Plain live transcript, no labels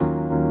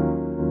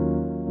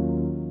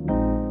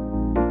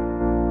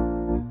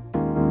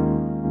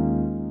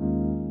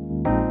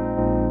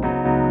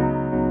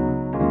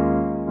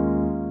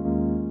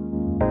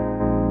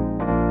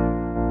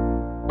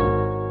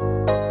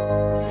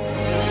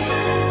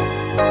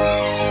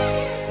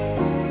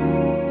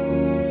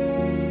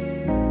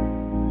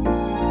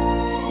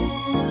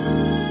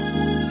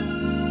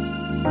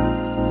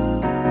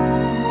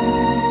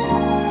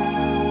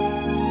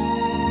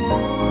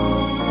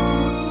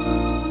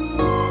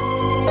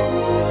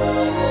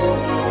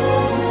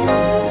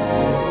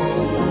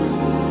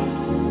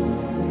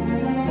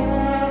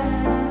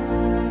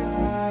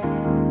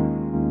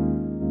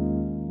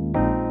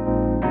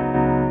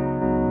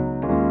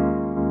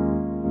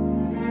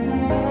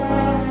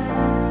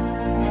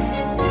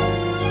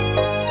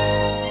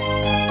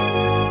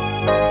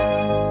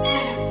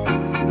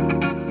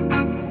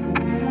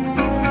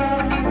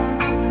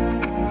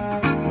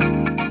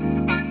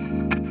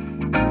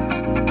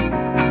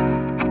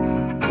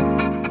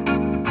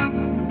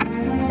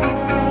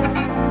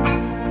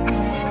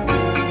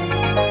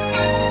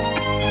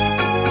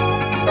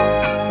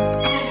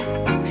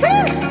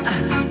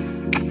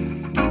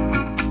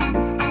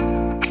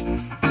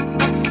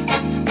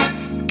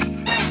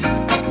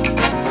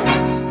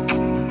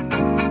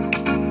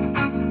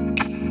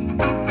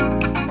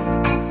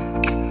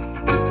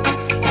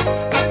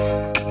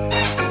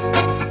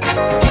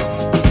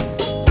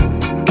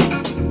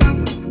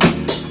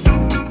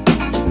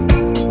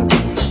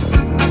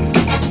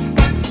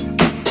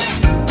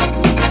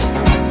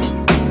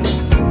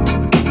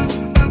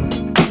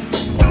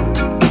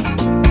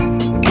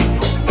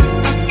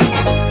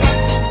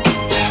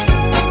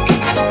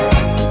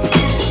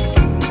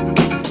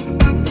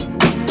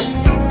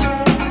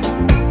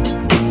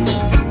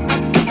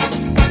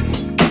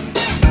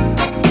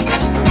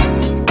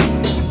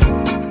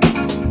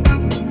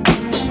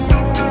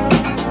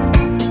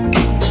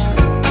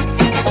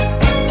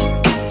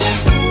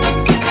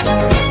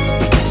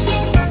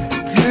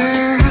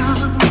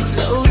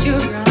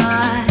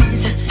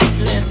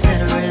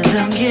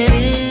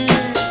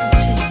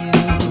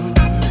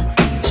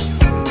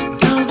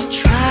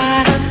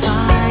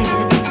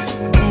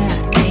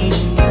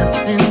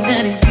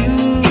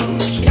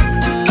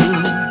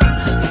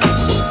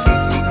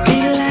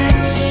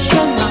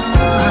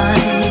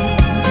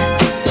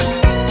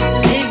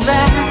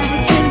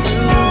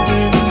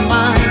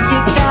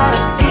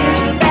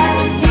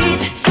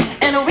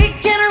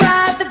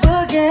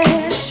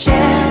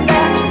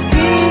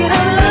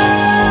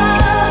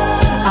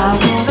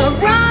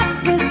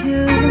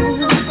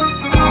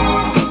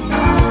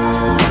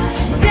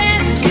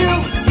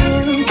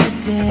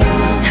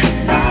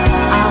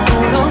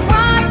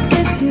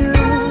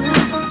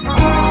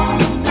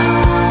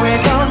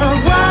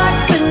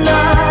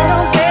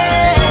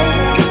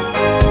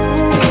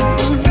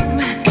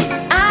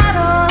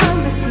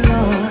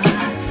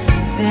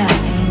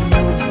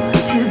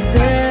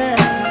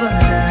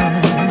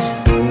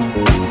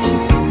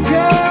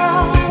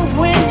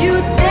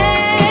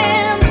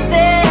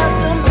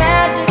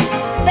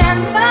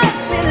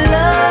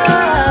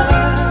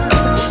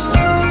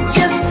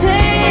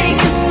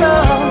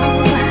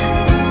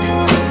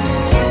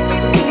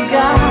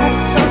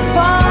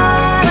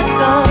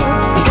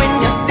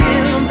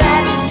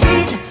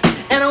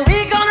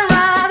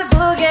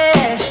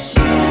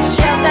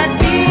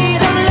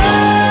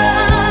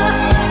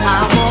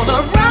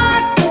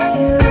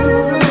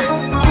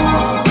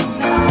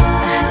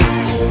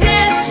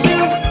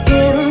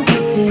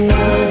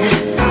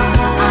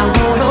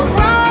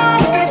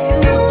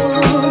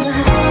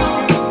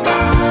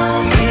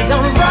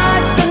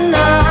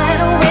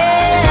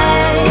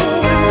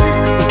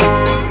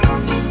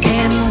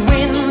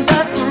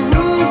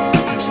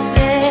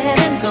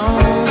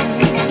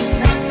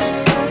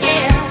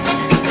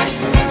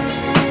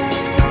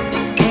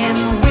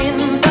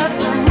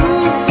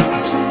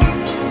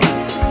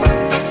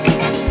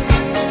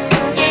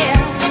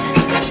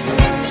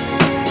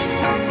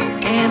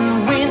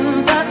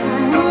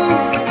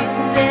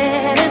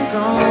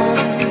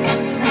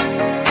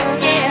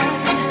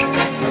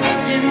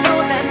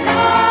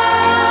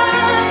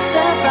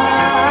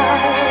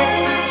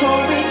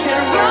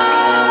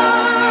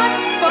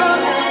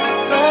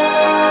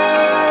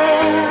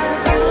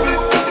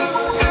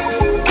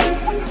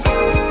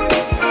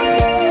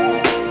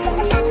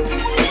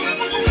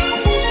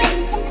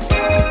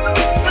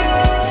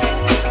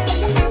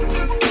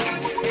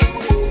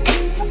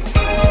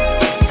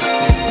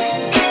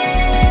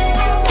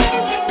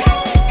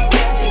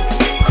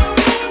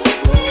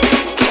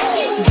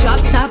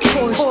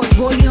Porsche,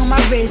 rollie on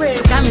my wrist,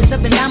 diamonds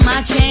up and down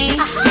my chain.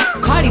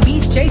 Cardi B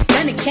straight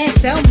stunning, can't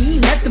tell me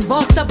nothing.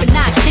 Bossed up and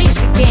I changed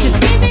the game. Just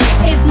baby,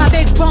 it's my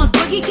big bronze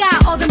boogie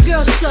got all them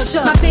girls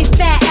shook. My big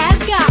fat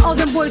ass got all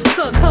them boys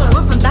cook.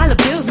 We're from dollar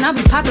bills, now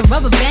we popping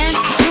rubber bands.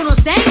 Bruno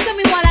sang to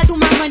me while I do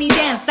my money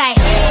dance like,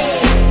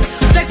 hey.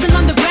 Flexing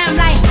on the gram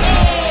like,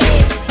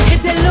 hey.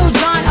 Hit that Lil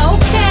Jon,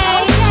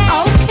 okay.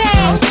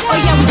 Oh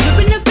yeah, we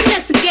dripping up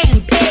finesse and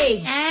getting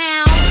paid.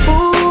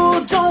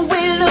 Ooh, don't we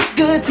look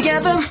good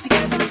together?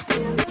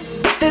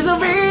 There's a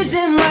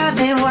reason why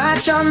they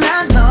watch all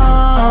night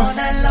long.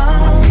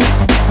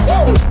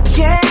 Woo.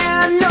 Yeah,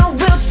 I know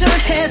we'll turn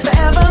heads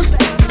forever.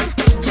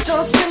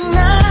 So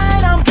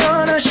tonight I'm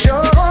gonna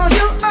show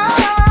you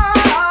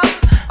off.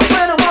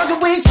 When I'm walking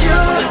with you,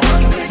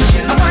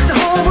 I watch the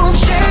whole room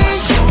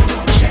change.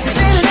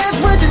 Baby, that's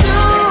what you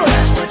do.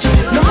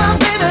 No, my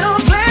baby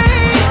don't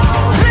play.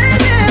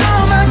 Blame it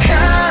on my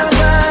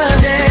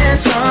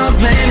confidence, or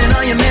blame it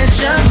on your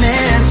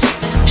measurements.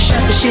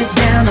 Shut the shit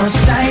down on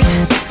sight.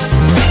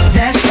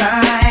 That's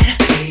right.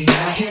 We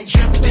out here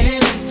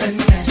dripping in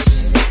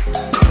finesse.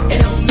 It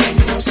don't make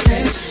no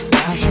sense.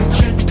 Out here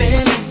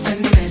dripping in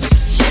finesse.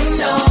 You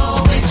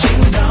know it, you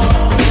know.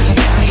 We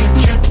out here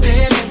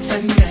dripping in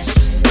finesse.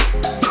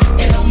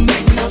 It don't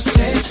make no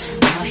sense.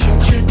 Out here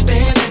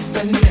dripping in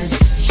finesse.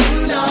 You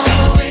know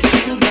it,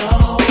 you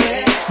know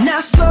it. Now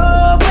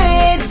slow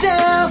it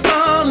down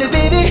for me,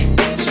 baby.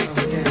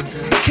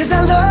 'Cause I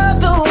love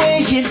the way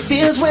it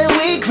feels when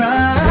we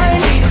grind.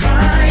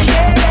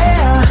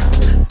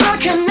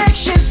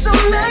 Connection so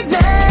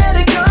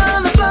magnetic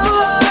on the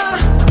floor.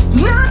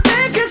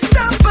 Nothing can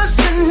stop us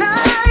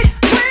tonight.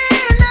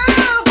 When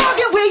I'm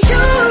walking with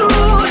you,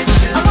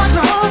 I watch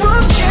the whole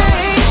room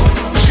change.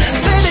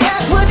 Baby,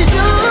 that's what you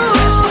do.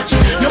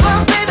 No, my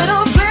baby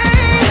don't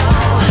play.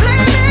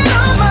 Blame it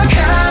on my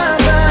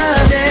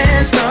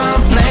confidence, or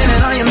blame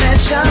it on your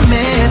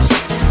measurements.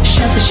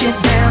 Shut the shit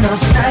down on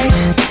sight.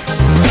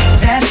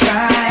 That's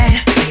right.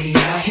 We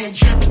out here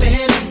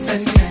dripping in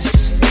finesse.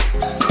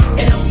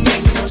 It don't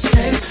make no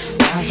sense.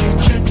 Out here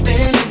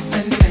dripping in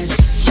finesse.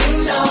 You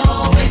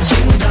know it,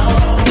 you know.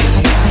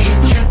 Out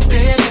here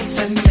dripping in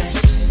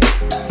finesse.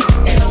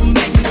 It don't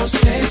make no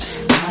sense.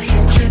 Out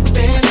here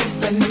dripping in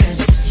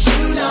finesse. You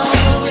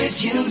know it,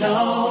 you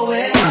know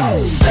it.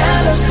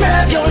 Fellas,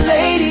 grab your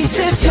ladies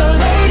if your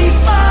lady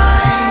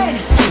fine.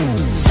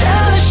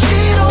 Tell her she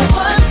don't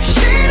want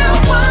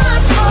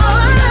for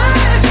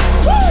life.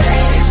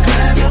 Ladies,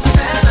 grab your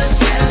fellas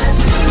and let's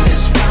do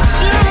this right.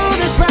 Do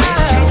this right.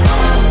 If you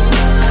want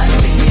like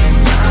me and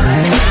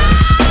mine.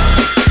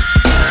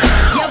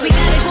 Yeah, we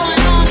got it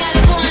going on.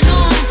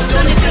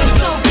 Don't it feel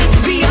so good to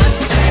be us?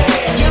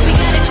 Yeah, we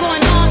got it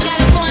going on. Yeah.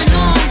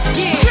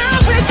 Girl,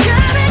 we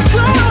got it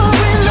going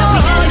on. Yeah,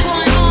 we got it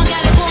going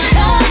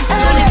on.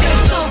 Don't it feel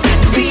so good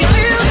to be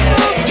us?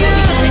 Yeah,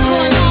 we got it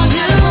going on.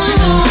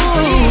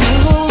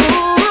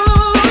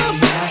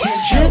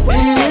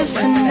 Dripping in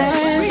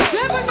finesse.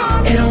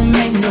 It don't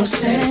make no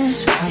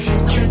sense.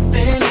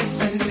 Dripping in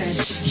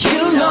finesse.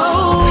 You know.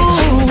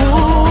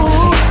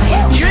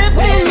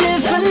 Dripping in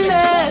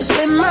finesse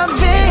with my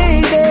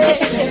baby.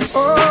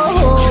 Oh,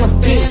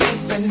 dripping in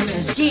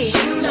finesse.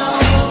 You know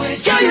it.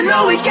 Girl, you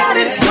know we got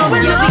it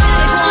going Yeah, we on. got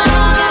it going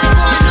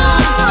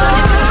on. Don't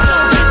it feel so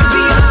good to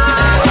be us? Yeah,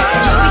 we got it going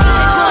on. You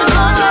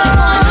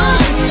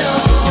know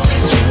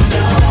it, you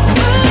know.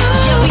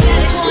 Yeah, we got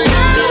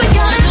it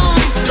going on.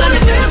 Don't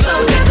it feel so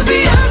good to be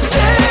us,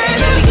 baby?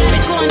 Yeah, we got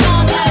it going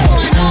on.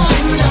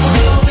 You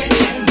know it,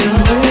 you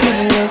know.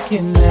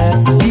 Looking at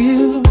you,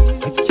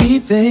 I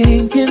keep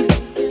thinking,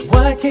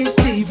 why can't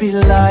she be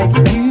like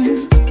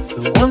you? So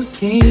I'm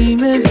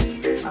scheming,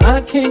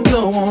 I can't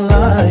go on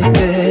like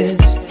this.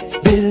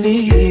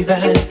 Believing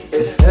that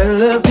her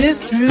love is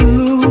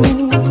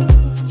true.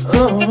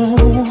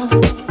 Oh,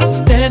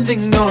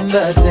 standing on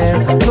the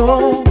dance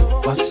floor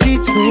while she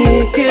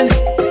drinking.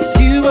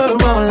 You are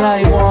all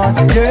I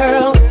want,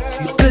 girl.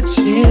 She's a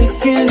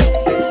chicken.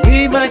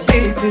 We might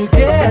be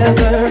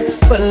together,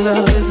 but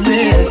love is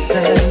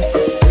missing.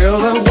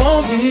 Girl, I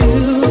want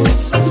you.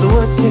 So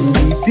what can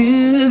we do?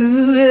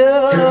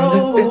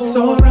 Girl, if it's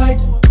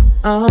alright,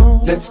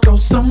 let's go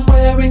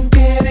somewhere and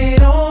get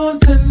it on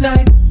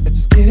tonight.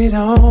 Let's get it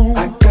on.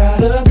 I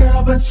got a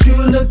girl, but you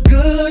look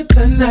good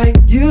tonight.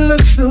 You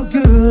look so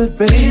good,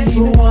 baby. It's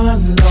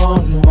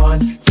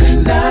one-on-one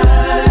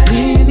tonight.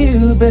 Me and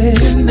you, baby,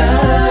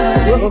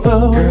 tonight.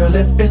 Whoa. Girl,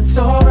 if it's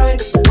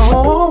alright,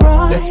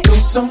 let's go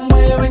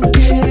somewhere and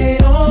get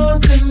it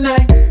on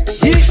tonight.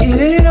 Get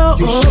it on.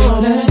 You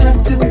shouldn't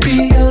have to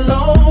be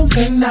alone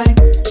tonight.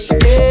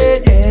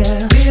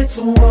 Yeah, it's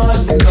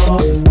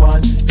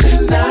one-on-one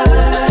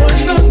tonight.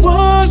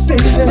 One-on-one,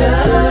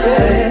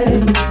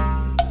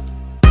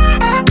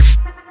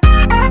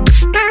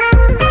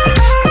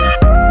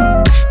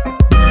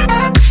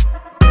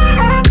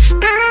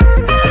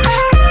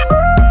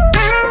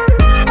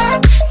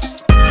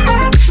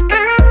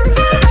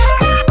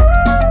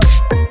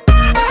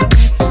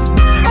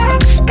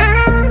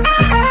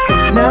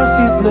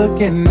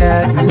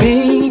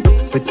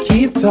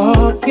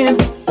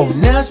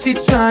 she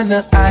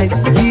tryna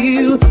ice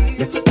you.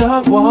 Let's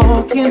start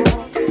walking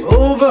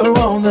over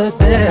on the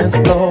dance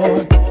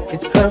floor.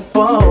 It's her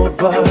fault,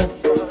 but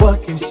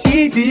what can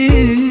she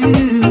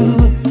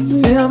do?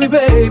 Tell me,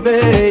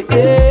 baby,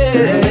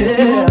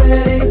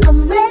 yeah.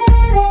 I'm ready.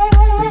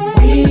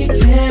 We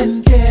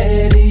can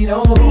get it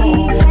on.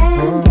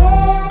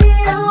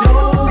 I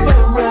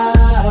know where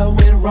I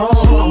went wrong.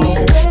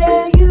 She's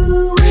where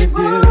you went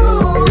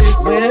wrong. Is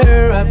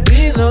where I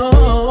belong.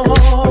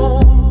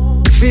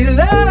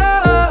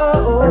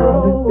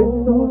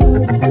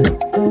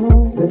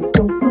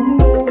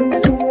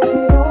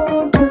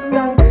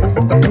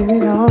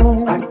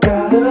 I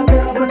got a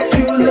girl, but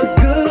you look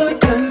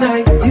good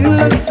tonight. You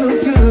look so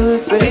good,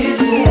 baby.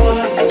 It's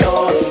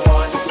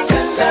one-on-one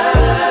tonight.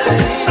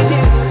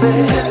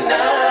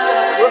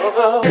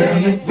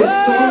 Girl, if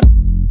it's on,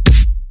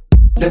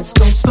 let's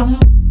go some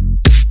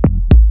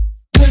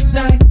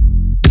tonight.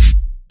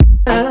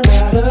 I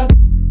gotta,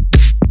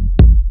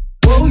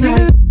 oh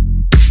yeah,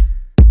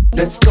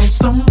 let's go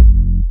some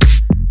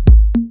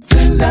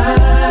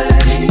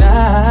tonight,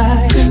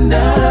 yeah,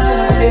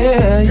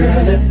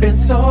 girl, if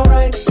it's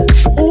alright,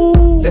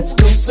 ooh, let's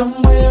go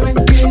somewhere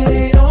and get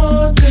it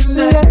on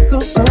tonight. Let's go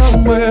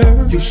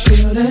somewhere. You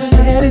shouldn't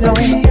have to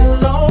be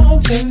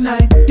alone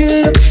tonight. You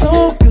look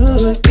so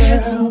good,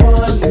 it's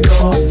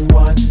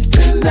one-on-one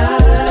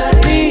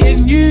tonight. Me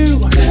and you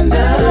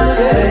tonight.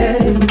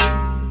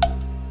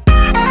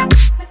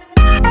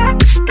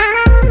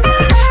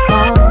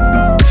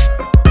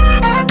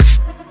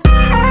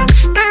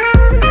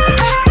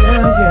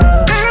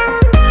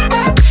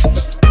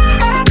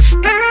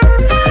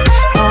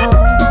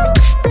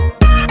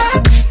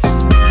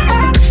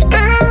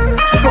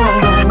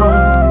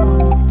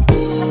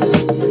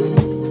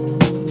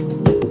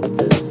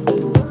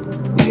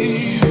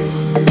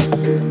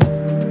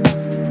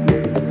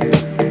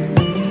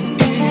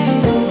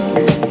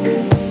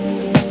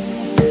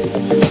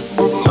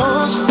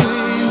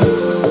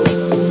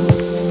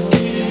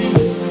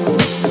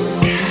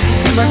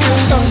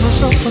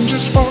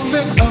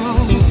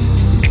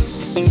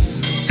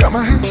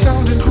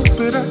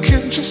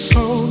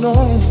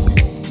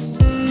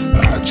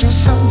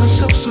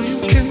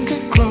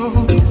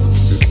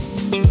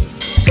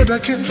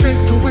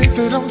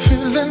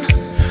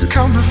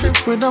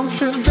 When I'm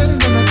feeling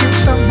and I can't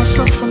stop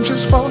myself, I'm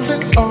just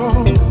falling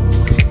off.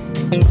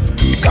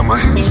 Got my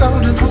hands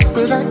out and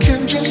hoping I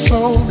can just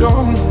hold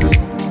on.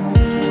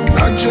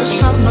 I just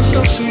stop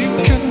myself so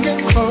you can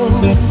get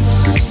close,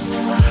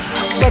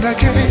 but I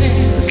can't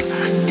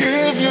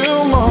give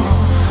you more.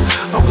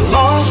 I'm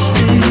lost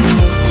in you.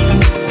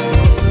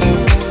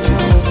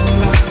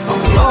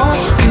 I'm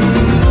lost in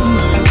you.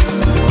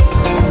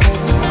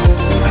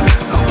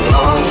 I'm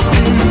lost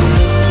in you.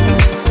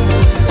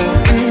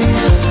 Lost in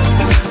you.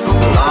 I'm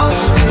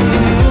lost in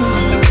you.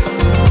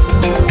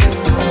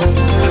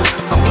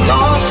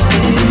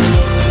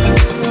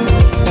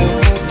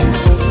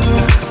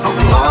 I'm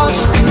lost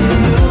in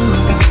you.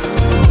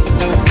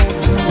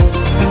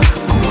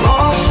 I'm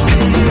lost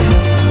in you.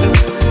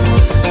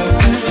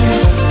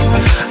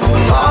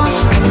 I'm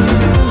lost in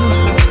you.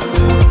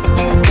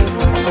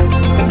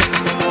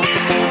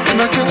 And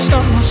I can't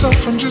stop myself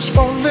from just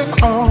falling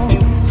off.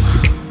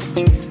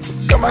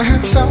 Got my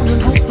hands out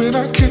and hoping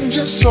I can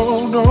just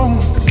hold on.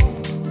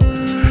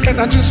 And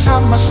I just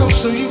hide myself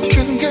so you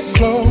can get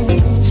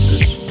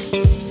close,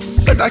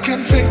 but I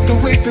can't fake the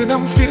way that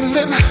I'm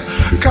feeling.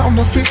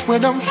 Counterfeit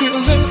when I'm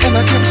feeling, and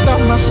I can't stop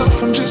myself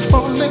from just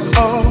falling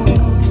off.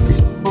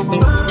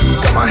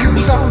 Got my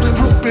hands out and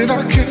hoping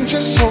I can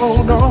just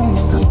hold on.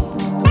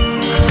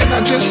 And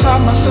I just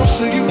hide myself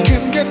so you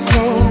can get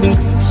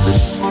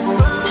close,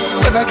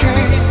 but I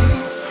can't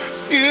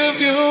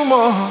give you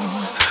more.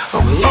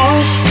 I'm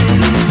lost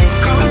in you.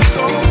 Come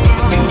so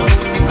far,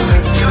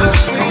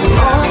 just be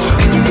lost.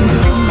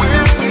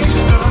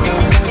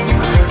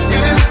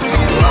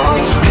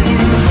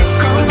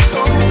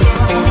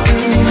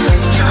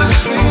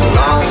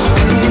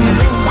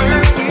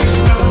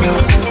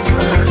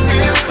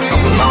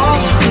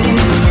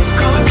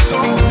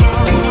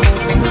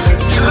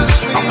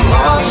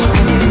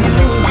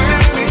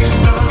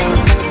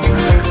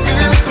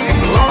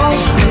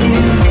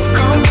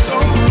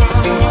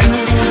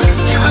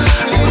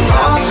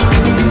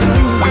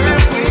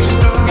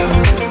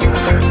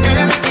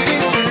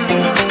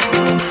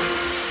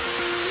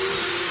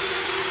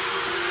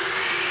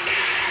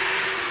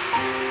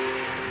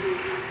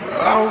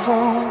 I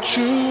want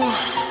you,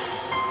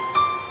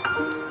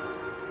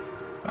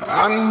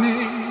 I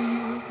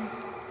need,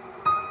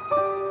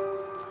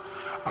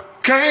 I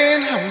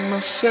can't help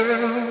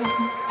myself,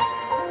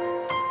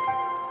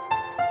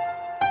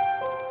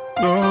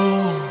 no,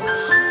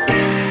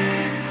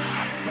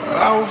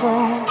 I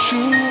want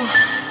you,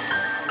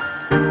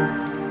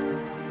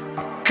 I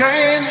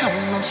can't help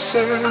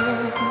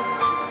myself,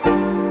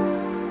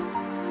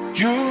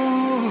 you.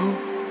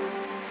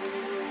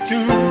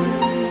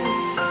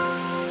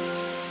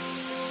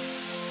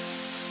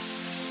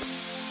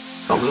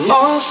 I'm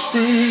lost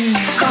in you.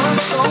 Come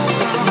so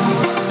far,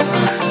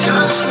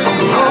 just be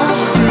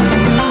lost in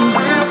you.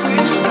 Where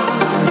we start.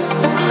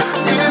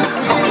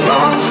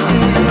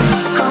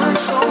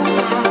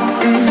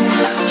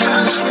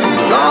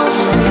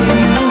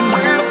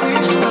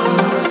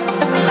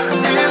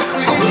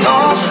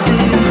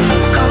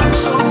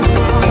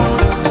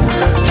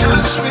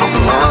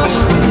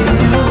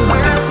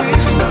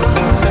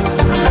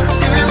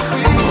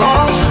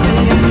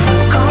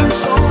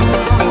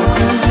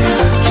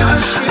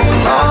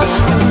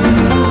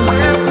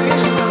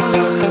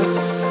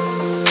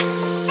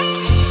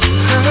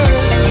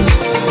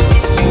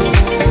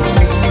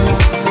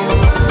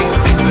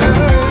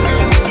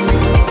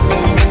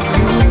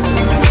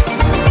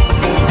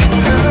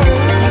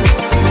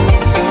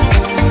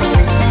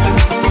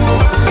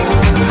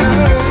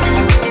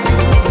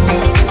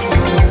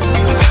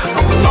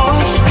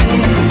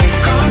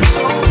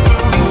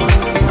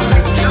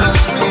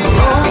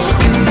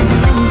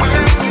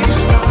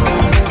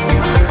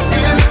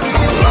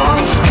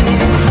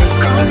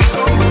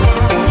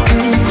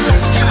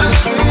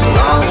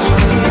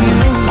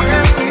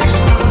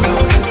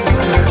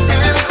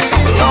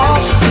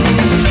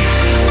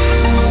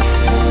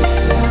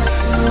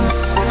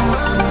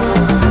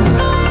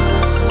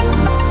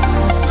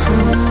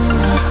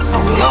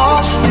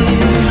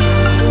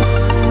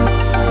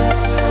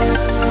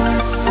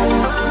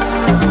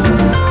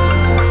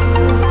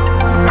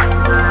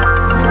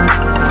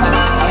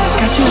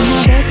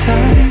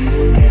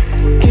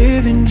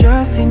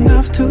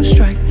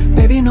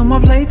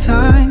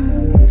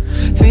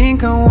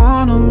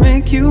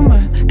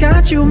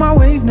 you my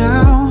wave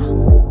now.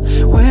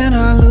 When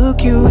I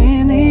look you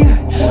in the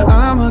eye,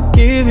 I'ma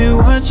give you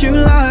what you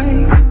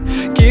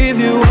like, give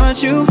you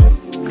what you.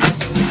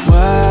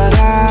 What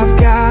I've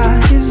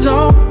got is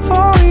all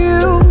for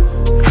you.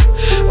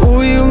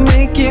 Will you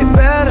make it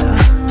better?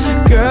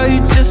 Girl, you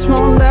just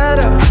won't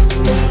let her.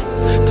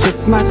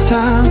 Took my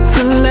time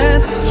to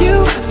let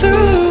you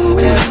through.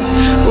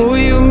 Will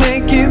you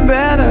make it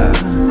better?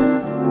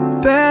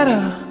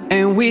 Better.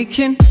 And we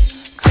can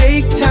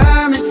take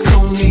time, it's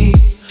only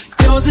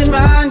yours and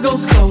mine, go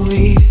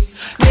slowly.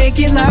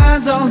 Naked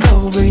lines all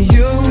over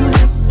you.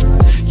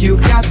 You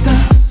got the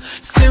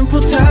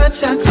simple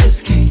touch, I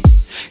just can't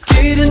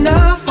get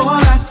enough. All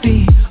I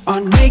see are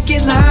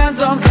naked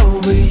lines all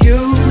over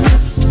you.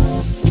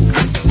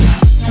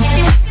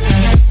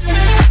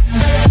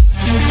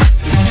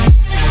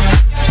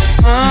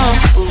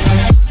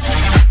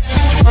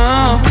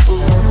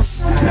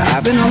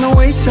 I've been on the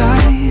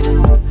wayside,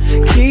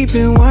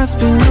 keeping what's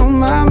been on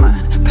my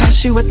mind.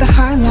 Pass you with the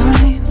high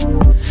line,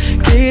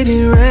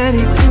 getting ready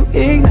to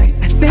ignite.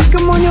 I think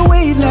I'm on your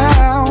wave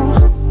now.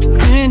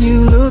 When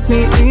you look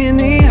me in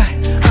the eye,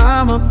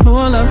 I'ma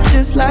pull up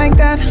just like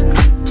that.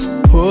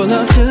 Pull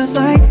up just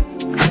like.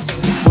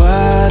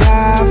 What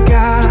I've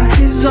got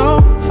is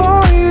all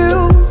for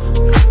you.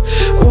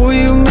 Will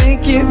you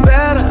make it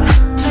better?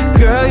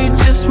 Girl, you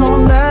just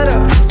won't let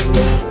her.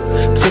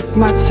 Took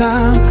my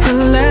time to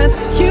let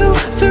you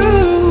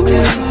through.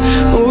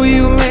 Will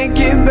you make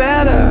it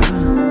better?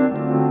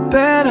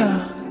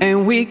 Better.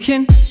 And we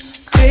can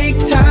take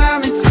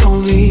time, it's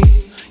only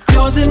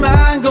yours and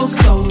mine, go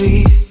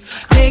slowly.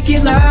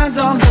 Naked lines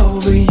all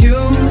over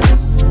you.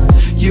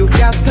 You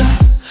got the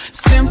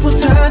simple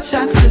touch,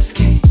 I just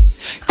can't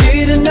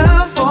get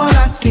enough. All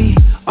I see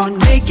are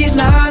naked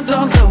lines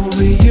all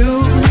over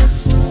you.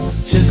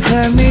 Just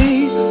let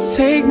me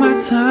take my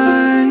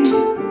time.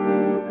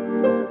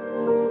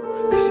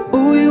 Cause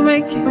ooh, you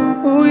make it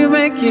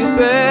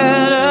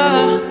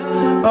better.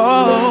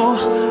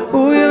 Oh,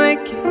 ooh, you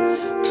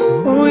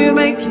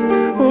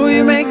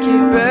make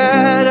it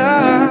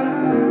better.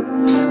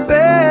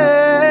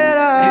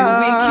 Better. And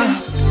we can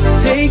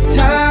take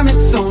time,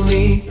 it's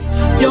only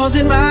yours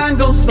and mine,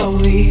 go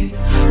slowly.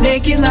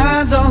 Naked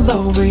lines all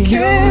over you.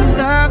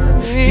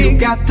 You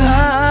got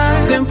the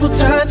simple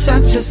touch, I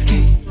just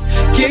can't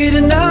get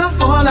enough.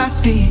 All I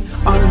see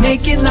are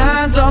naked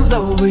lines all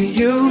over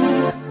you.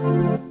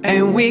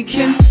 And we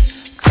can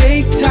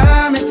take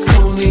time, it's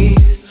only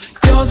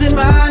yours and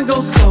mine,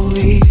 go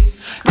slowly.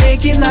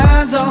 Naked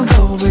lines all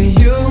over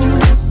you.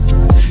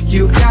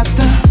 You got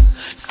the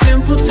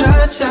simple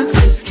touch, I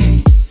just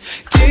can't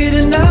get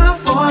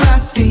enough. All I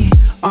see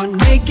are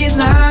naked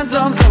lines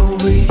all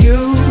over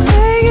you.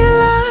 Naked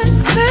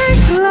lines,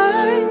 naked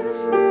lines.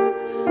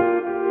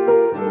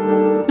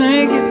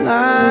 Naked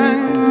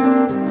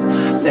lines,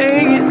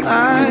 naked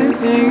lines,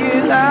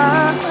 naked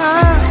lines.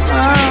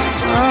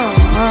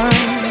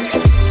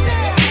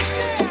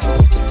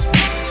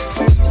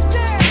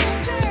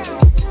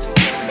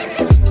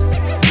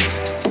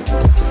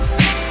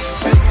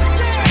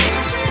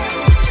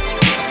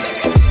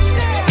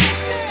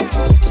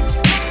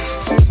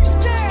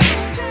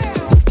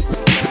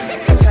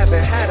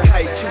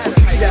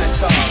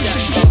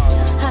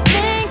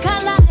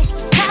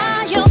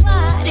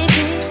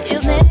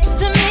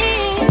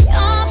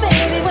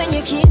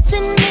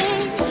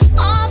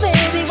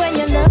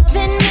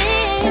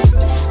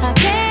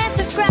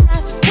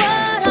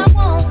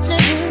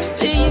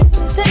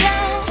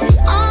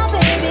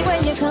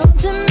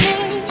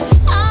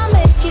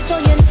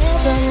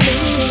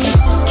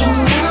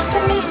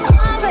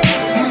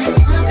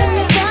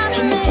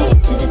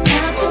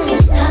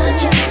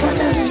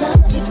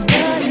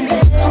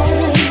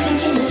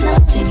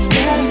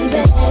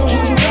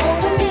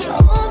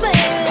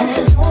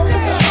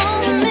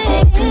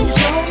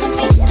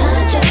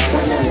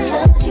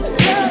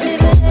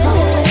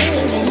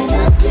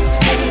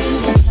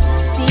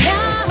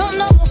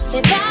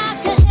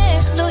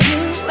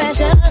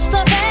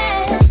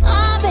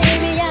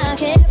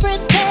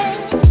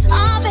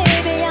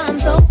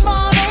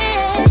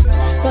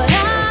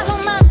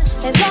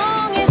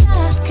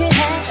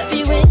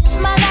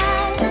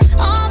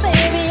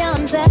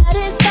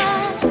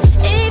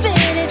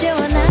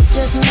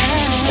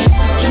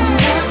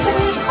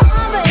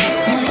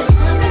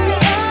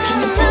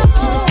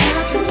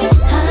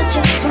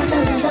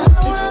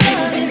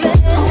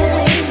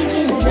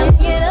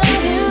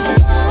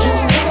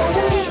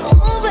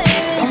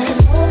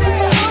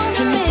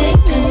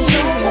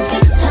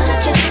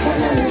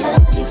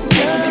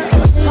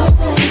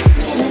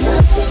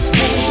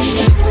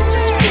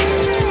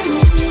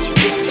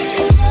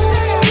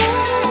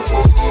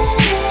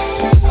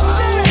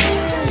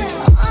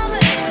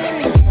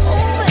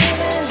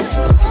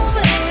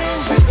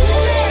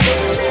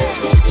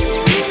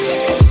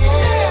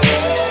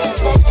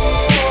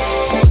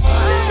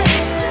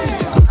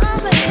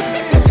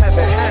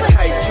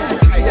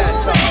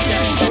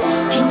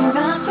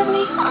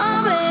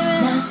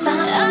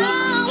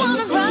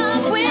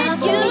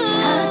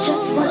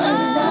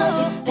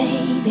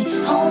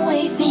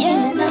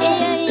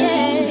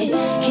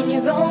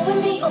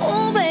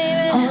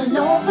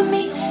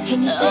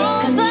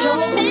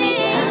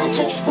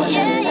 just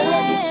wanna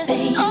love you,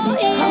 baby.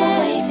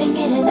 Always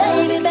thinking about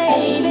you,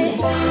 baby.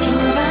 Can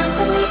you ride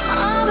for me?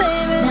 Oh,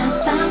 baby. Now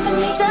stop for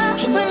me.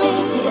 Can you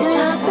take to the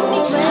top for me?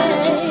 I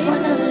just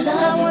wanna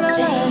love you,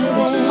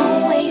 baby.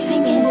 Always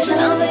thinking about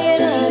you,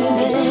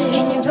 baby.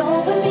 Can you roll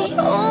with me?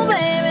 Oh,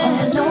 baby.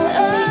 Hold on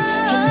for me.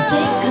 Can you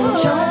take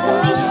control of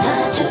me?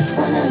 I just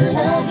wanna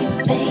love you,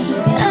 baby.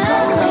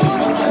 Always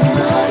thinking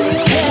about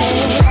you,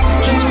 baby.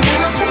 Can you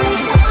ride for me?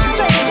 Oh,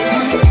 baby.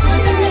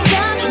 Now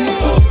stop for me. Can you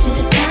take to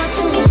the top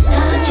for me?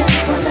 I just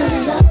wanna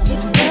love you,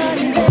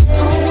 baby.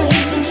 Always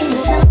thinking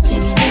about you,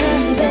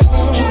 baby.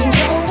 Can you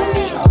roll with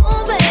me?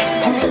 Oh, baby.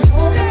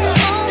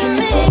 Can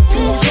you take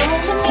control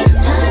of me?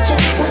 I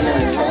just wanna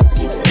love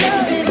you,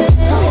 baby.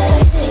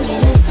 Always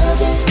thinking about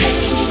you,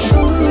 baby.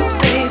 Ooh,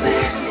 baby,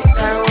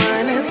 I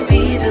wanna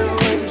be the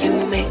one you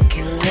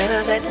making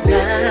love at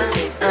night.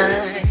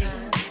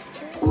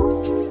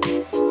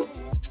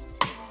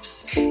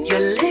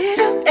 Your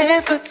little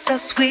efforts are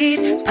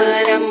sweet,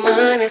 but I'm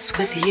honest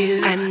with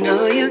you. I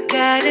know you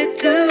gotta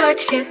do what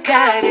you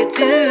gotta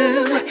do.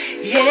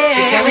 Yeah,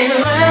 think I'm in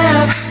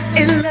love,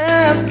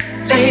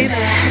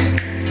 baby.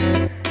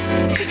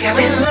 Think I'm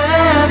in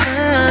love.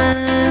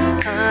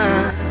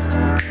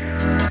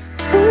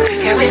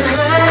 Think I'm in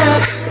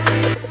love,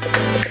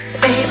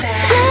 baby.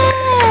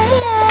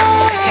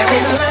 Think I'm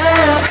in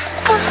love.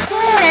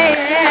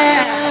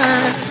 Yeah.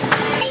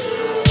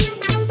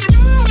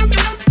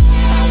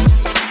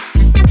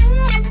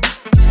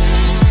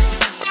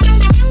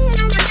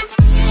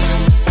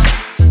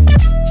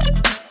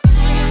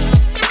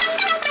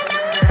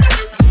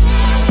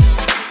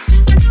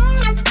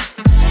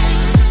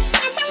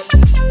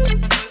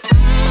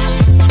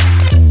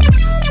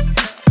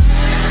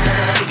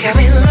 Think I'm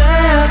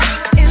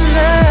in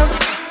love,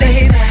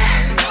 baby.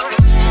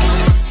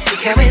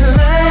 Think I'm in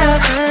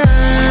love.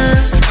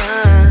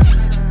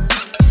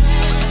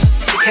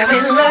 Think I'm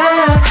in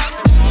love,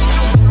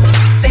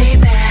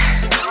 baby.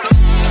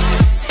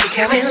 Think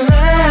I'm in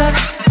love,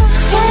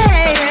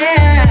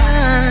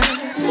 yeah.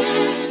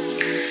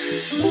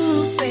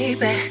 Ooh,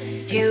 baby,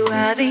 you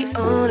are the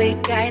only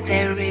guy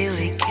that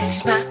really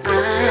catch my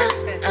eye.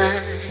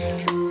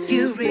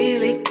 You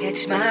really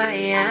catch my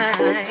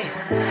eye.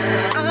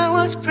 I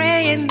was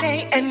praying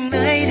day and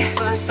night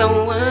for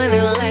someone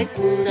to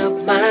lighten up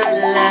my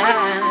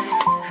life.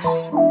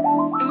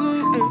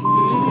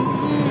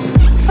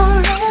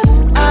 Forever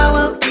I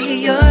will be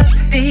yours,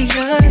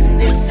 and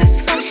this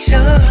is for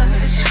sure,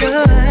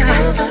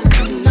 Cover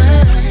my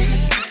mind.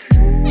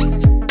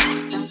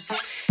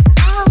 I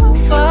will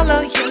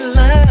follow your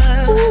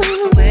love.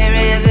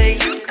 Wherever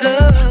you go,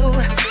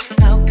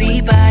 I'll be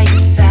by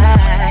your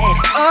side.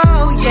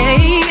 Oh yeah,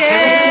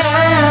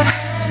 yeah.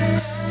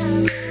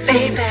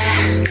 Baby,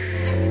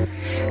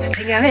 I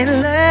think I'm in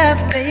love,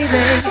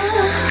 baby.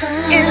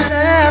 In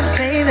love,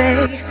 baby.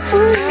 I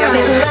think I'm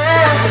in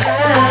love.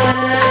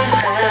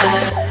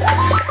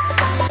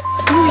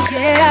 Ooh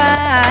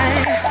yeah.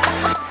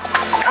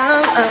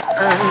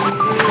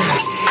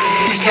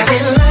 Think I'm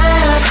in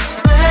love,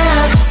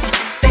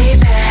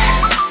 baby.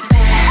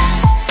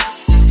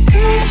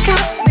 Think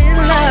I'm in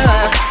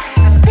love.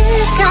 I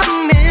think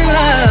I'm in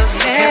love,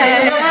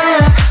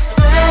 yeah.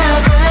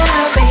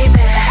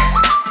 Baby.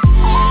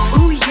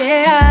 Ooh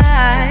yeah.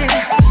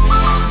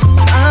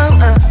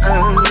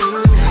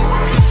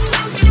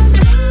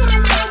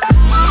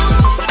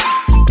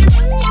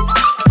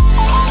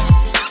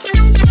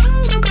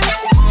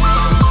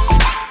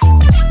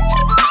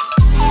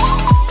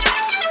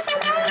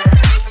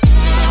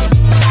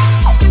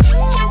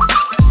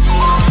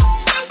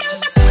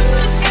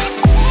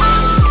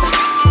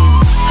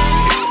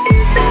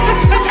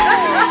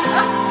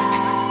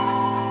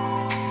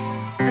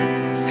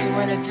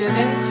 Do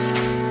this?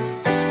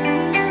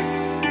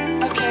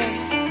 Okay.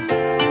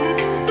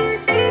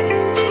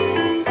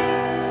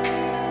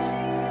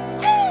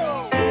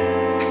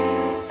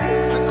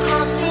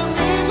 Across the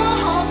river,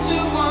 hope to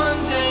one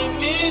day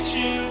meet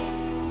you.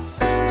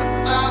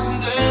 1,000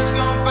 days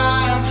go by,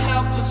 I'm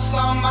helpless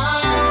on my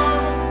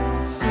own.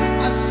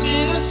 I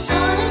see the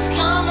sun is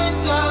coming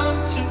down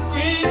to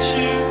greet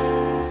you.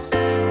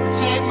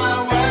 Take my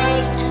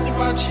word and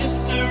watch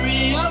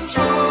history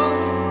unfold.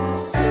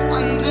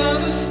 Under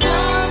the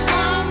stars,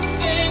 I'm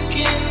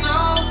thinking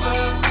over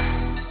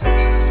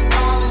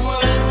all the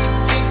ways to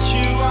get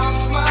you off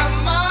my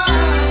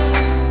mind.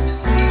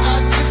 I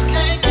just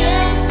can't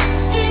get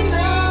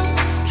enough,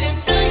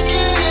 can't take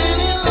it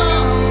any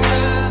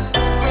longer.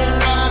 We're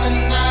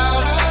running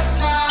out of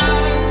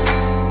time.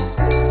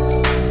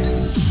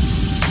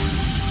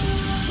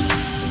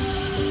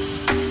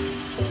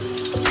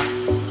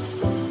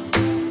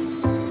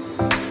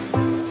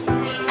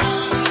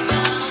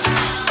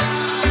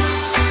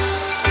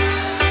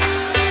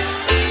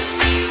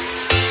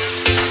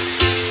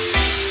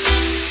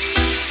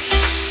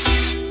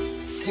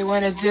 Say,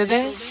 wanna do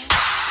this?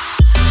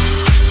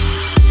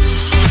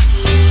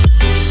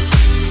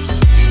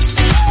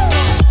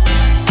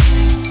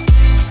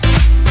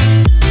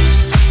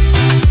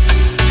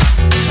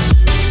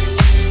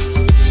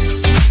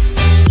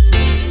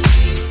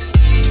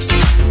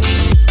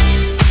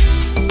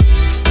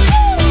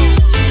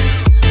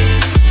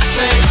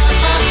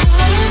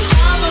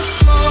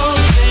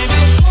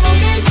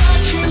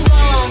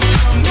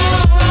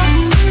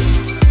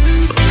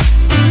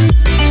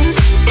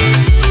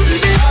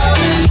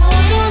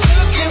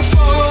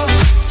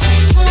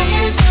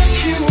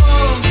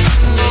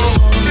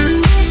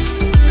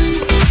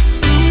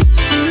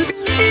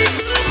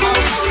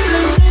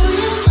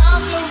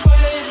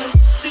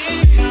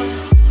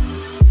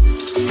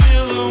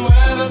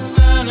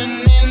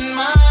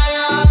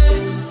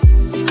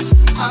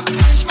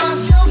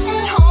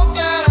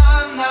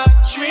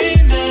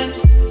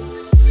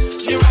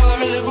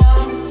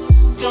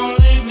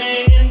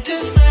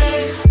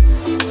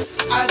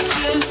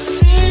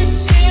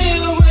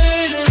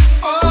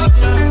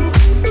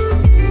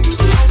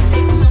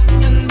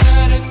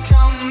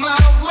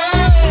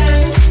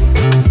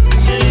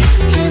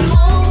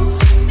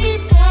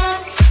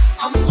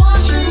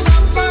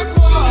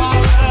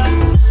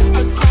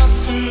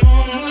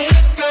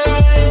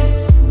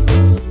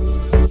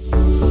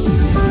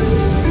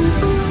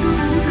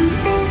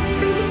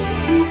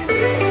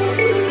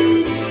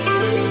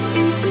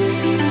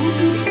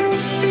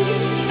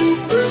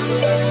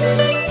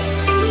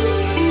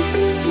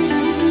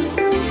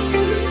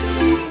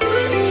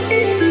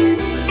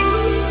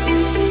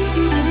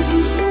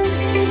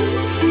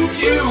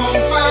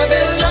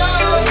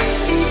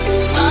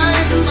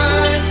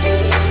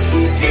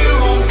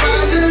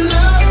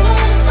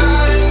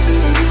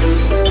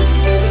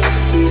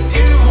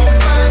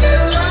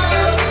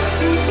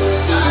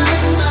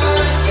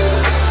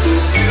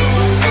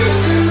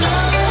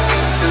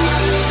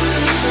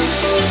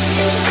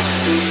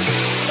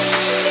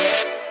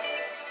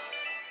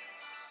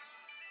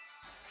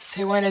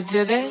 wanna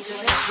do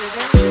this?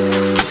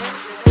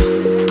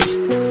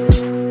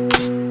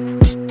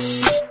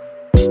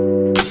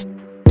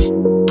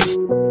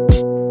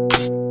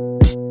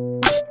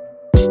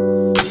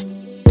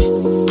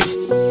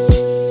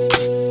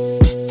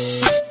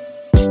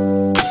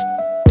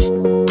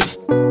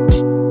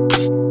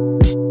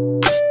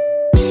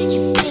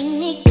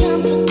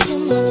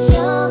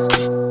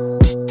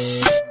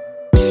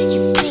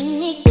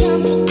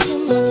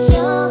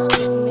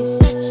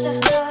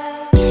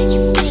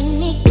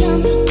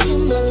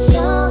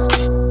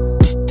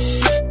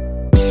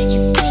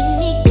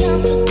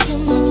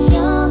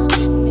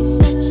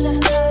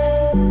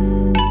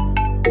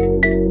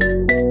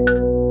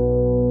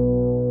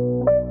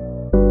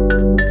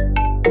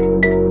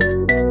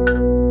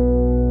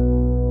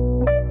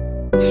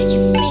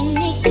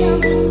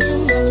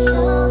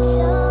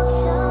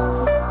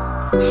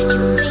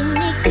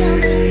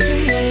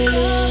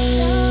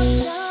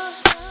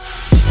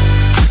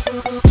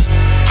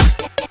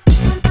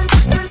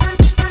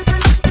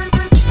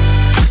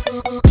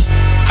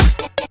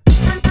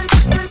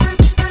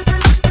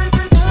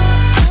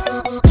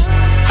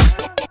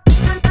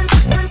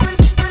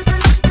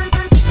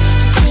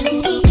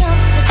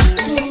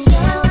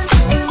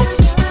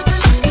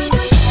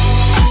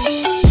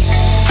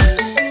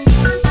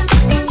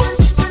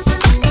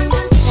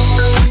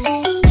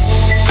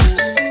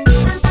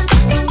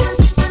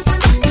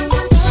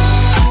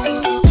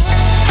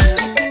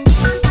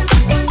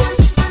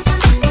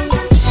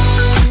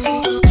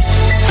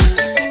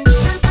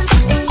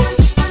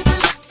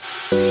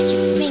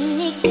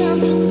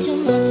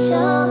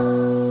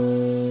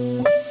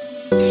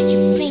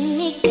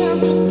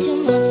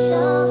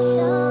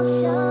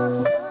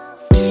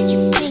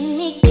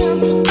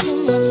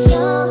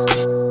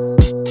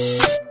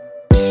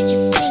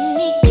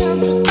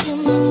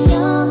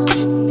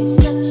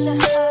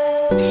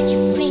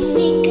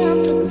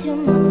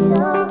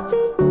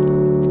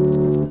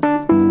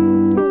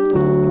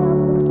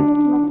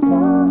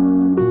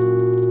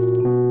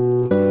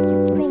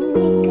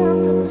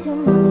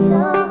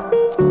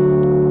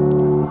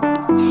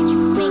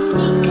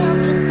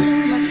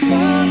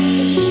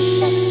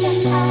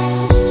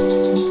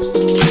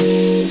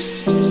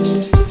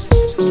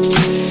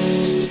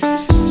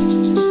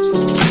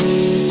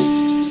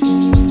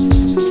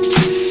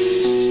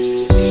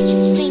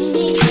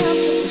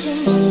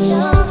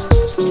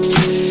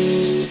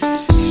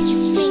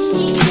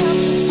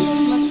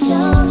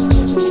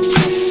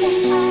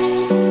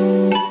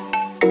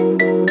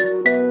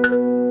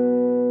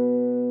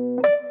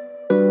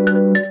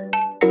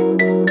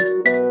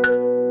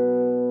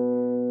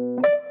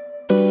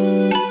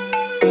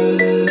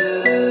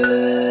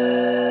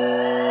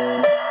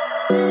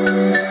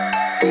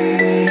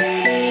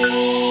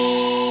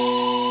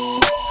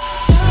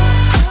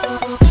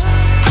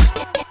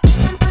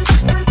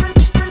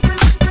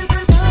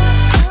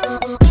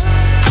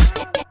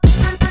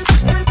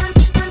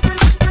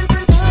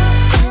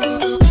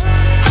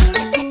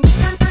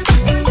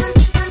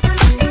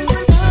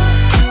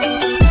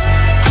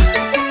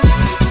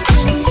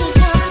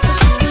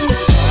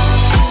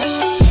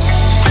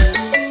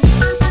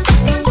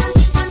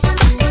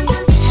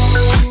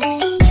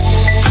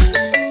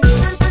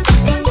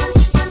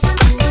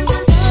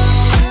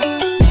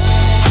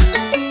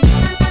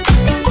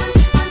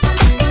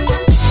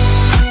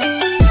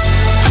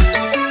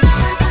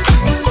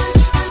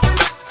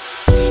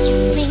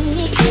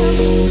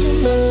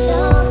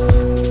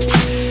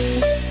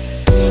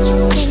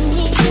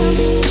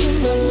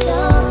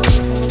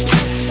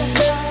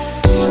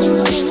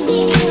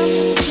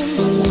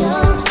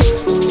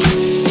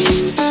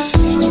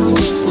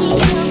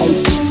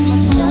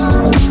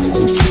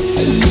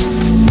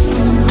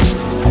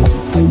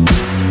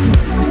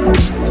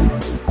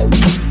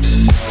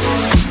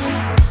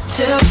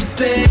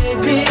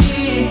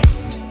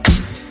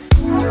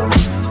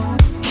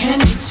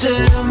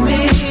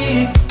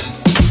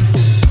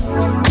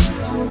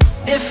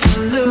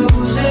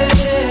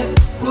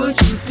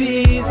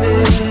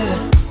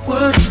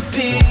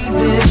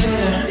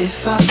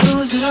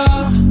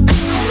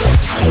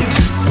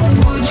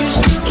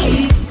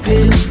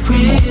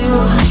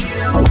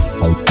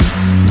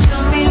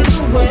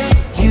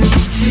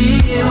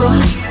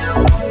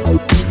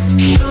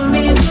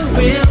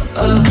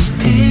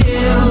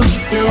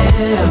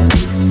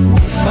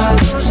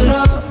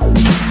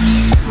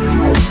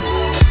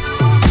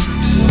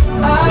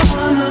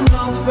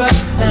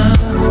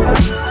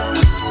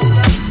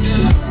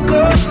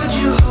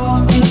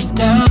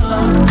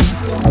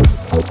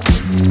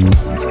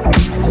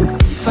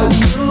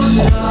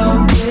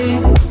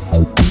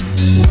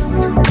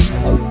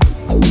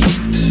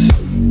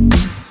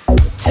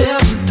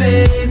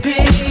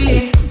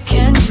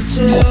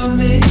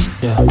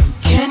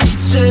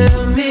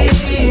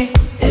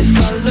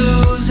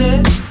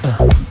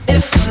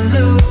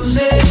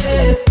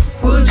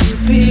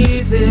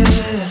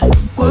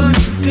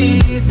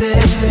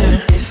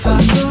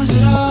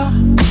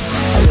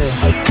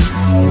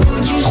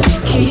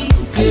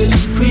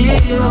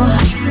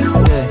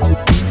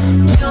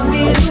 Tell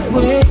me the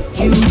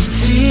way you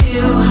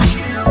feel.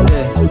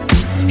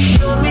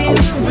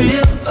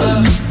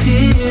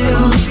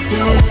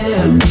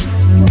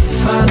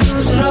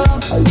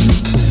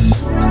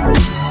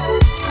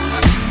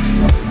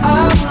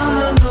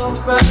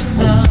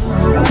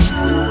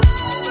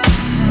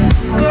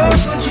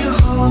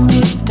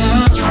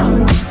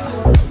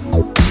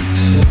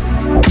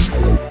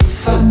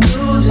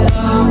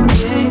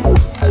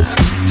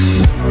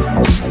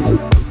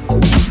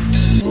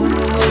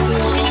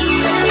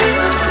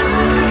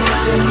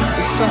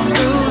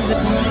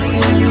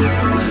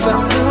 if I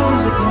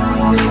lose it,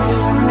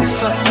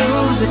 if I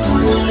lose it,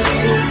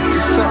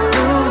 if I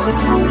lose it,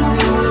 if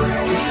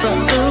I lose it, if I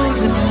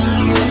lose it,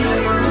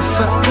 if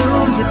I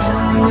lose it,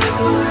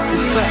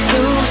 if I lose it, if I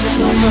lose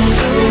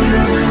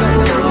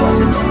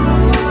it,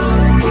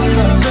 if I lose it, if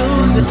I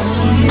lose it,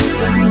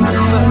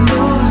 if I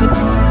lose it,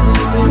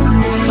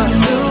 if I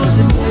lose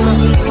it, if I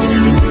lose it,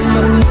 if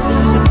I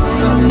lose it, if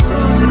I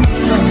lose it, if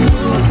I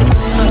lose it,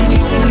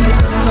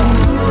 if I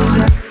lose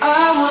it,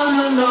 I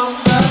wanna know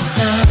right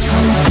now.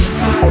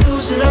 If I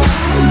lose it all,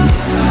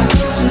 if I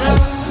lose it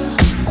all,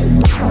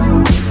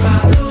 if I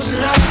lose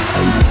it all,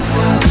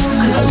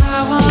 'cause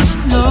I wanna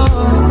know.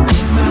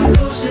 If I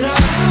lose it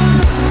all,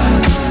 if I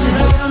lose it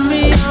all, tell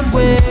me I'm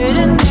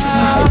waiting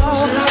now.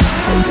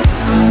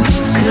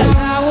 'Cause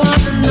I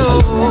wanna know.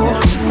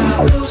 If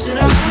I lose it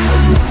all,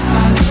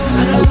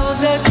 I know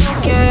there's no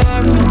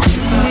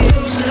guarantee.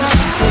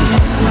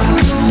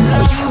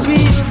 You'll be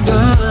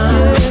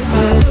around. If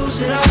I lose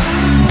it all,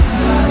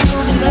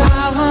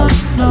 I wanna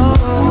know.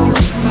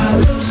 If I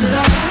lose it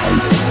all,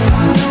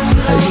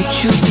 would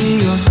you be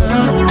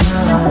around?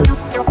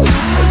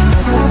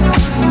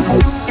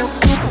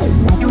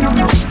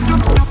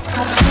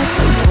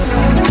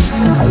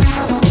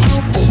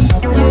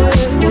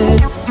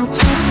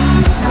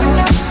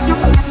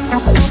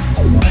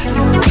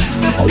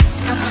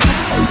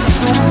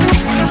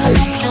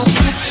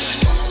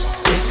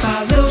 If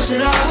I lose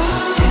it all,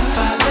 if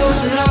I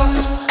lose it all,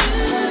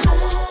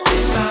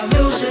 if I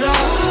lose it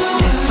all,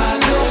 if I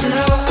lose it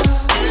all,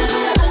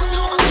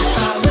 if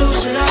I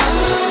lose it all,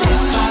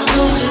 if I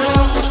lose it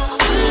all,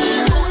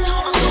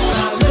 if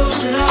I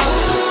lose it all,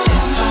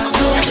 if I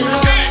lose it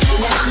all.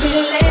 Let me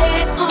lay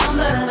it on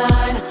the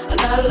line. I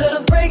got a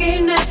little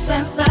freakiness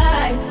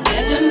inside.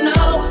 Let you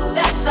know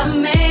that the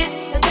man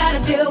has gotta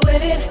deal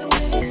with it.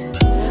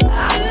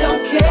 I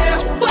don't care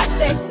what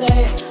they say.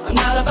 I'm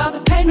not about to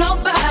pay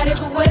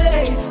nobody's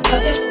way.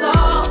 'Cause it's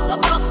all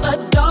about the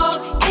dog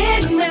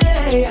in me.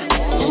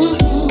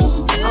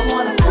 I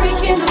want a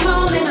freak in the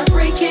morning, a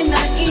freak in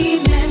the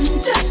evening,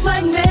 just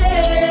like me.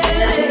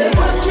 I need a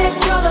rough-neck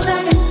brother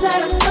that can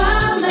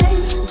satisfy me,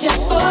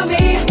 just for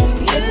me.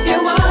 If you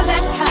are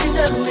that kind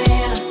of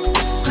man,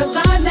 'cause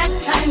I'm that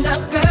kind of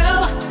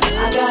girl.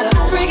 I got a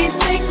freaky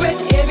secret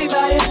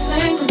everybody's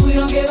saying, 'cause we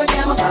don't give a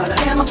damn about it.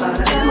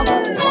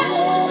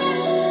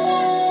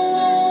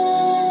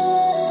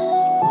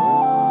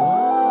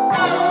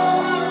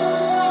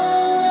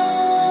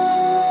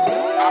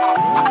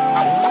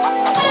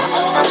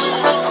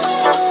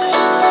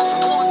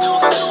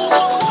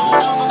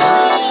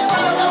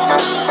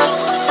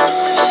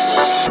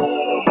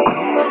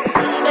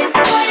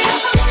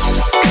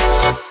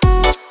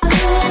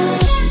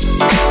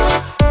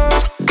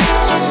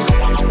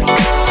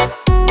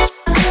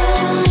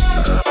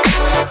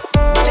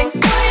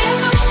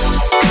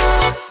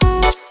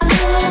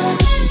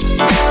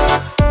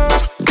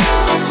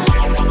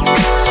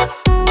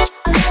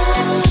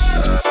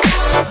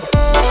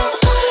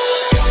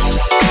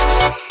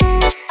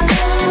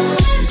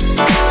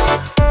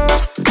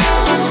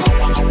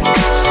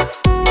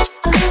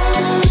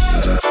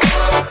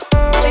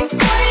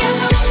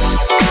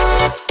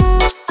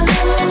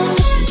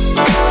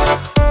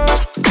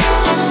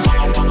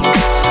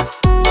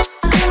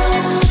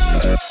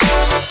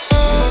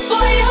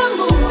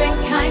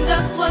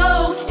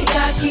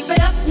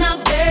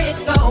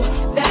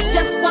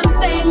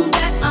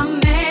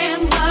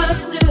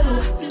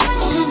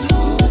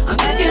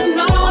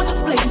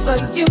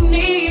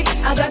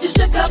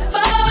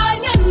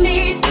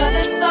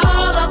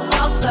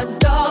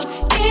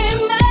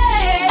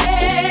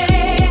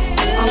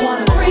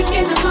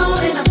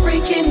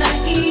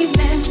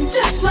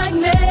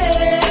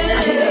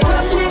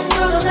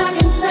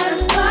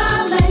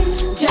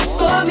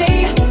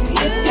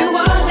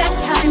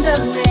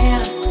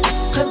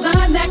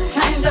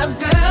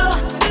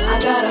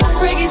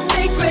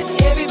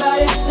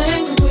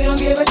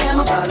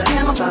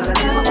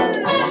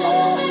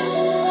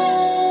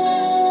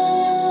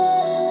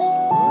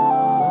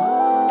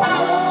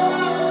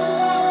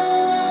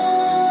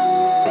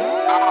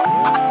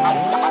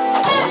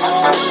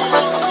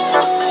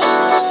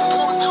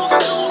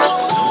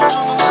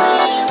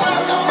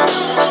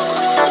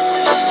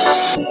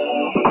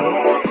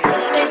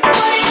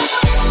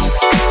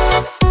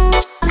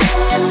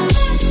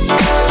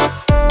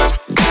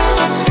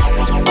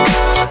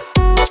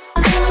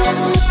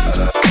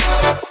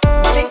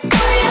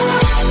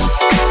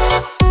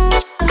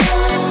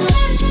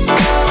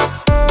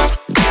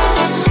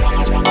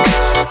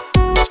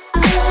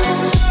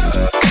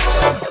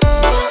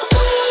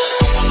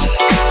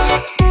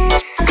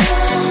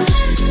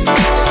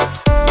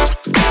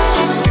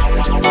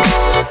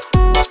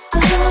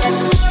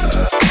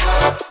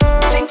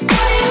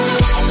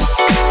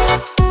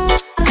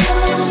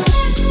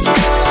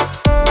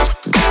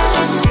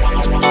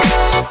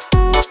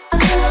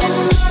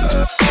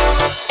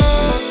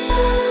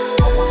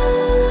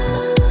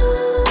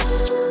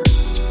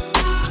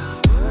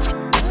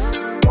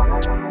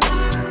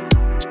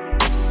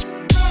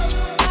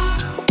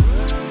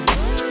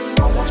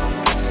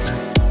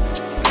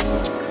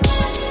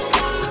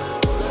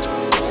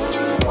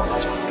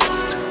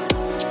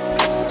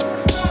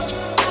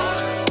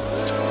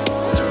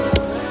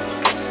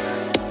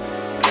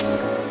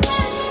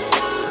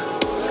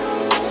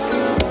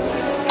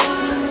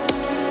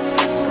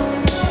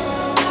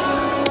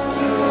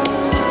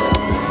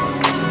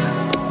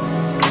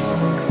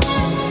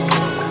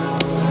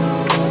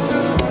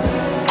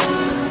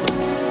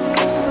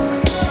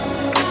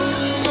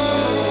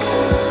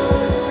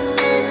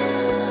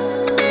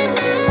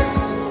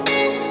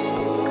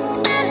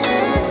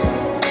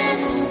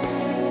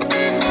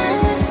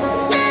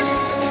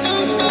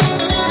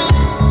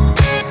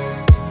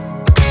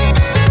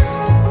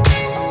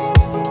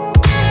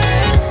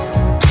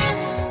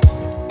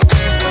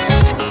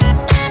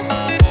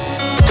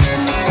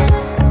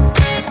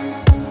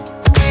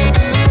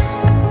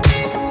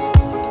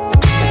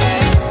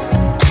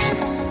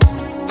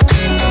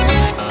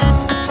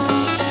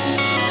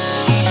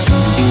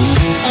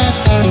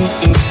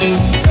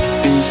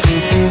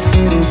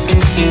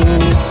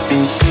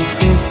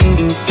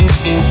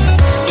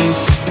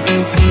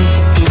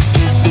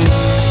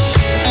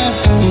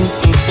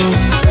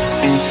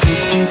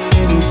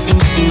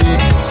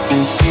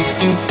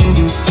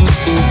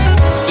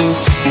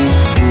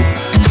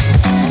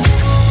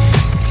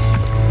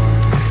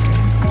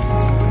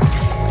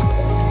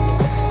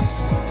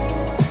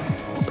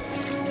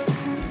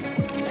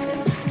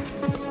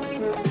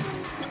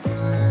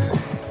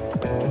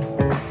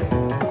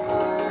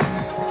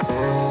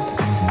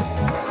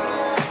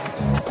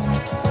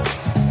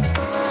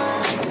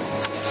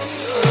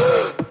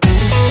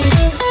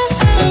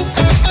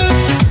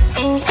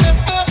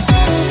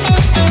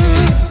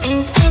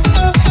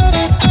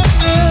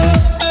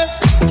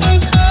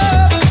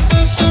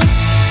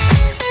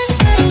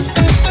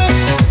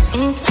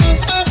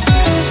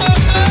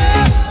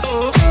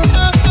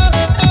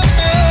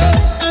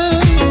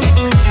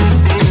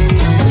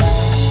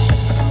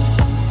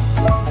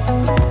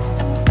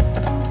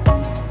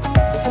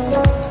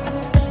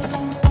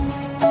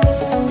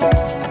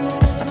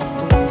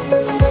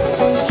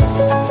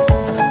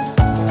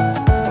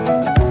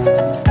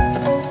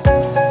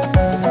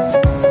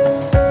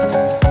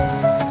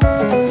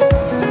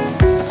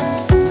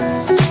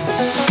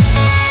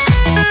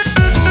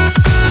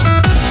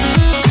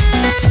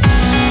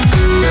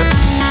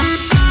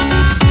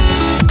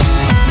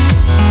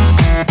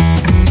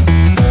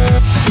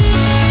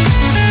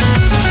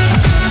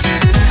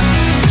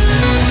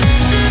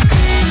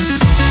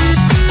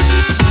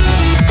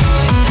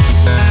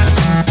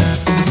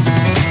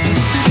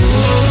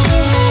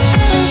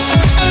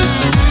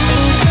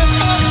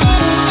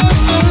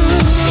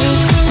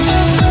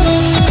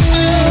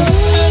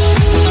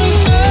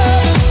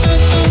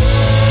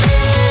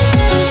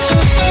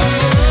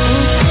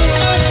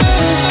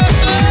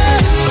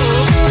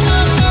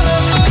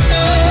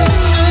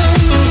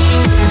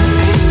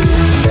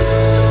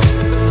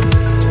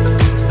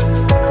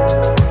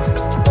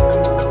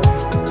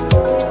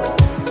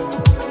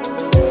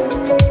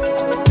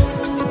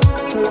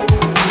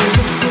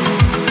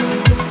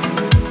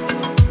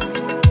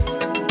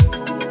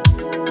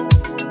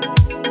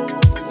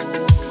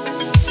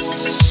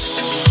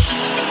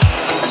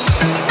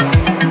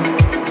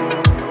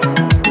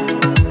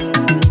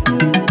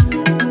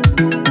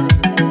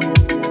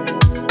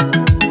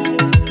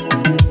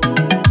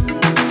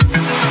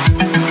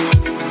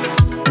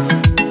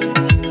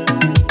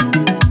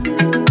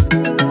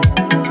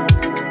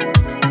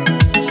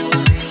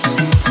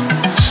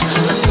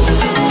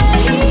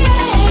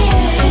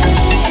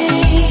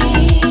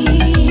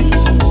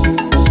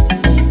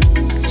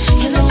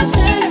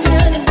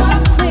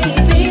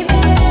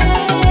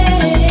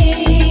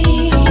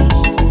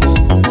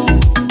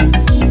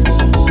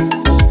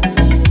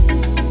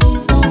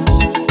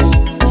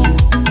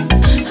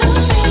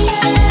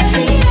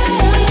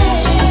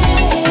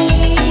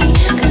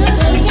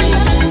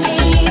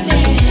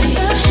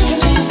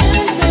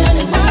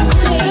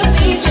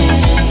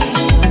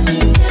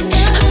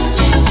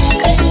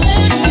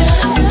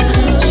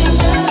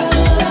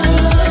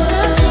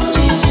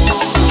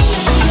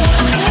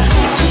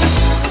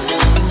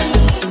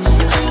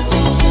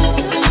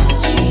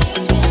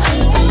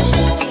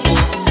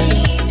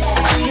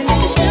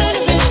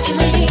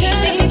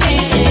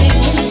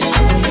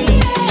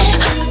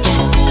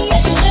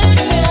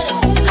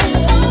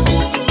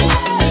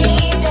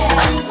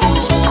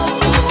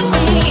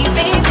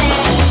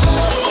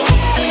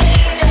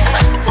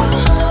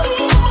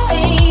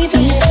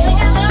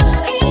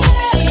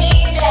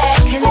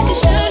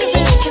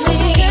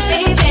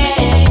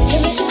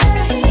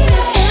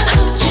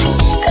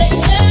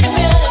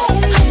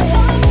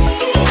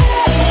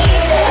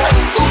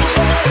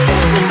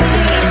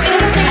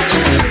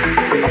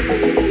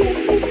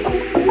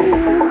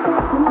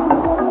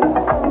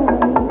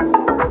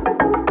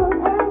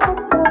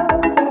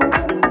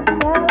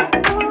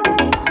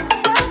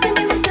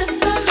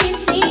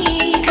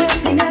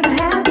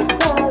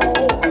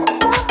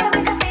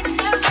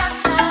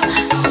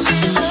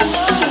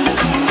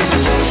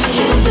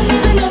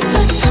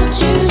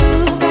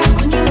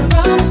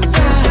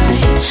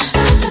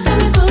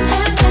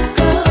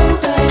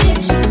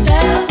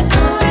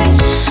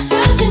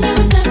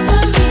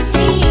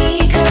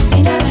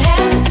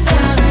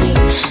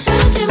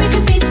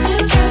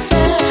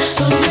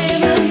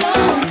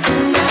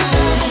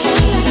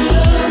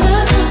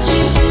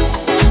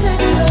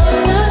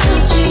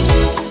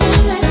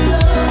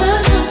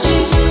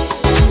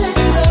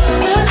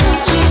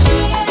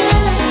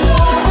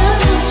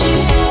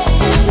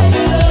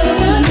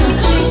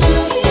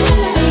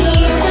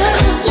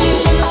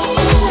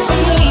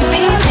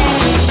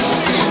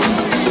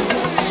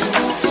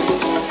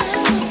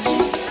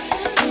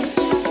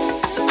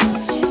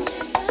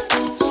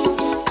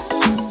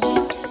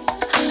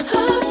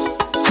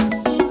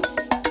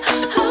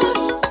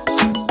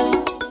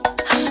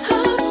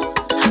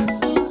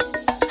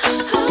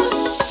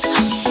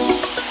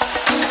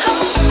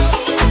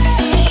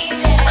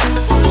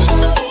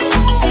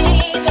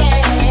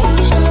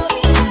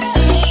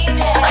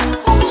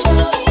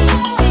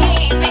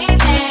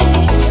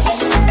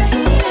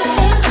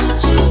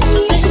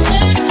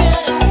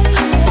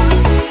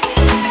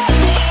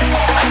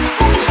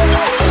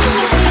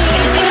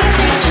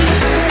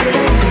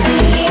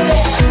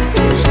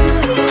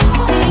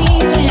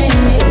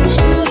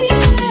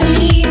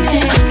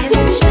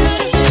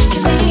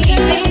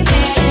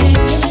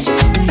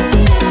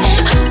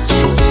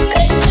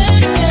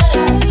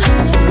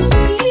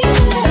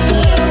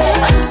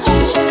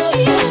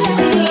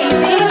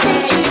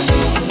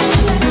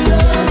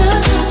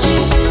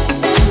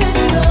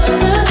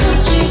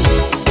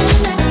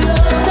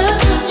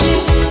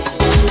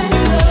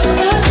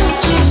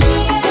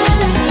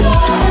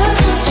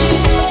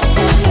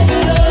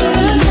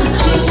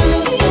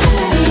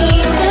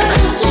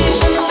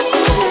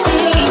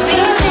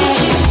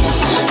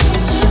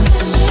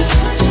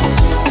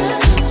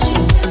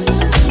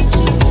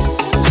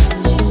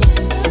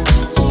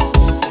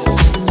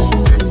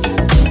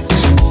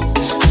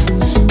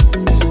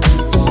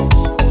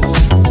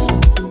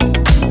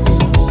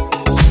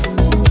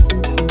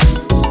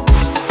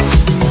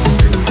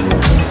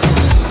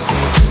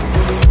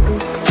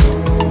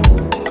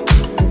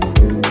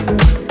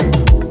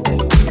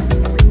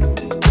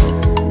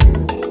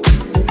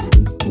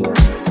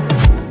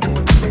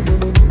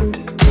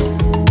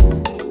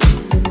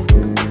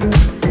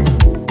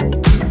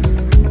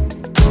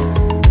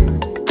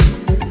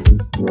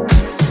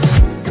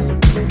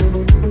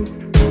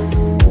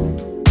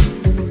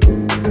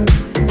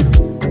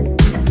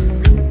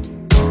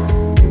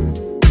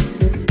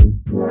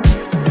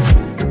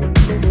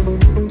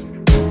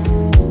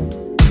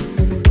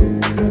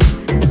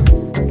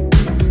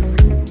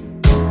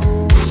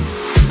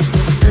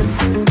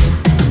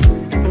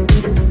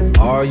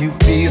 Are you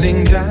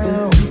feeling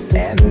down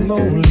and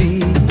lonely?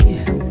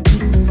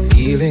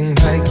 Feeling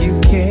like you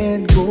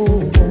can't go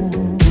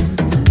on?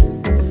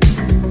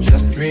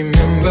 Just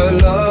remember,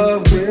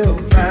 love will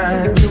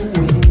find a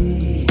way.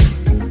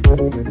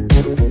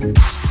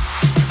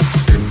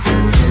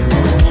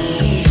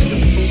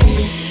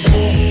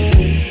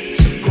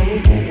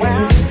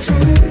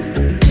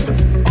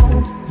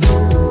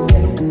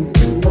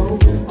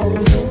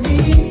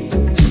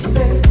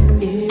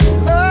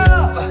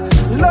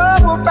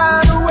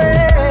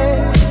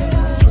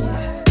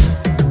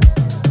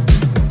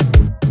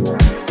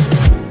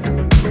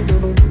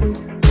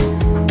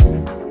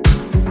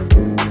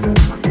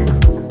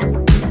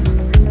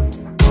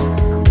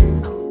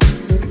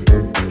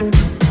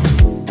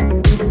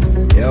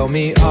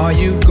 Me, are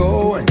you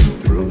going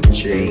through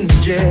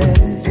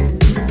changes?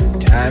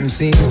 Time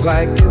seems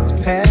like it's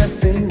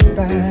passing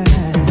by.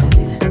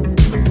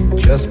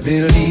 Just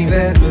believe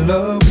that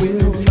love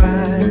will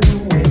find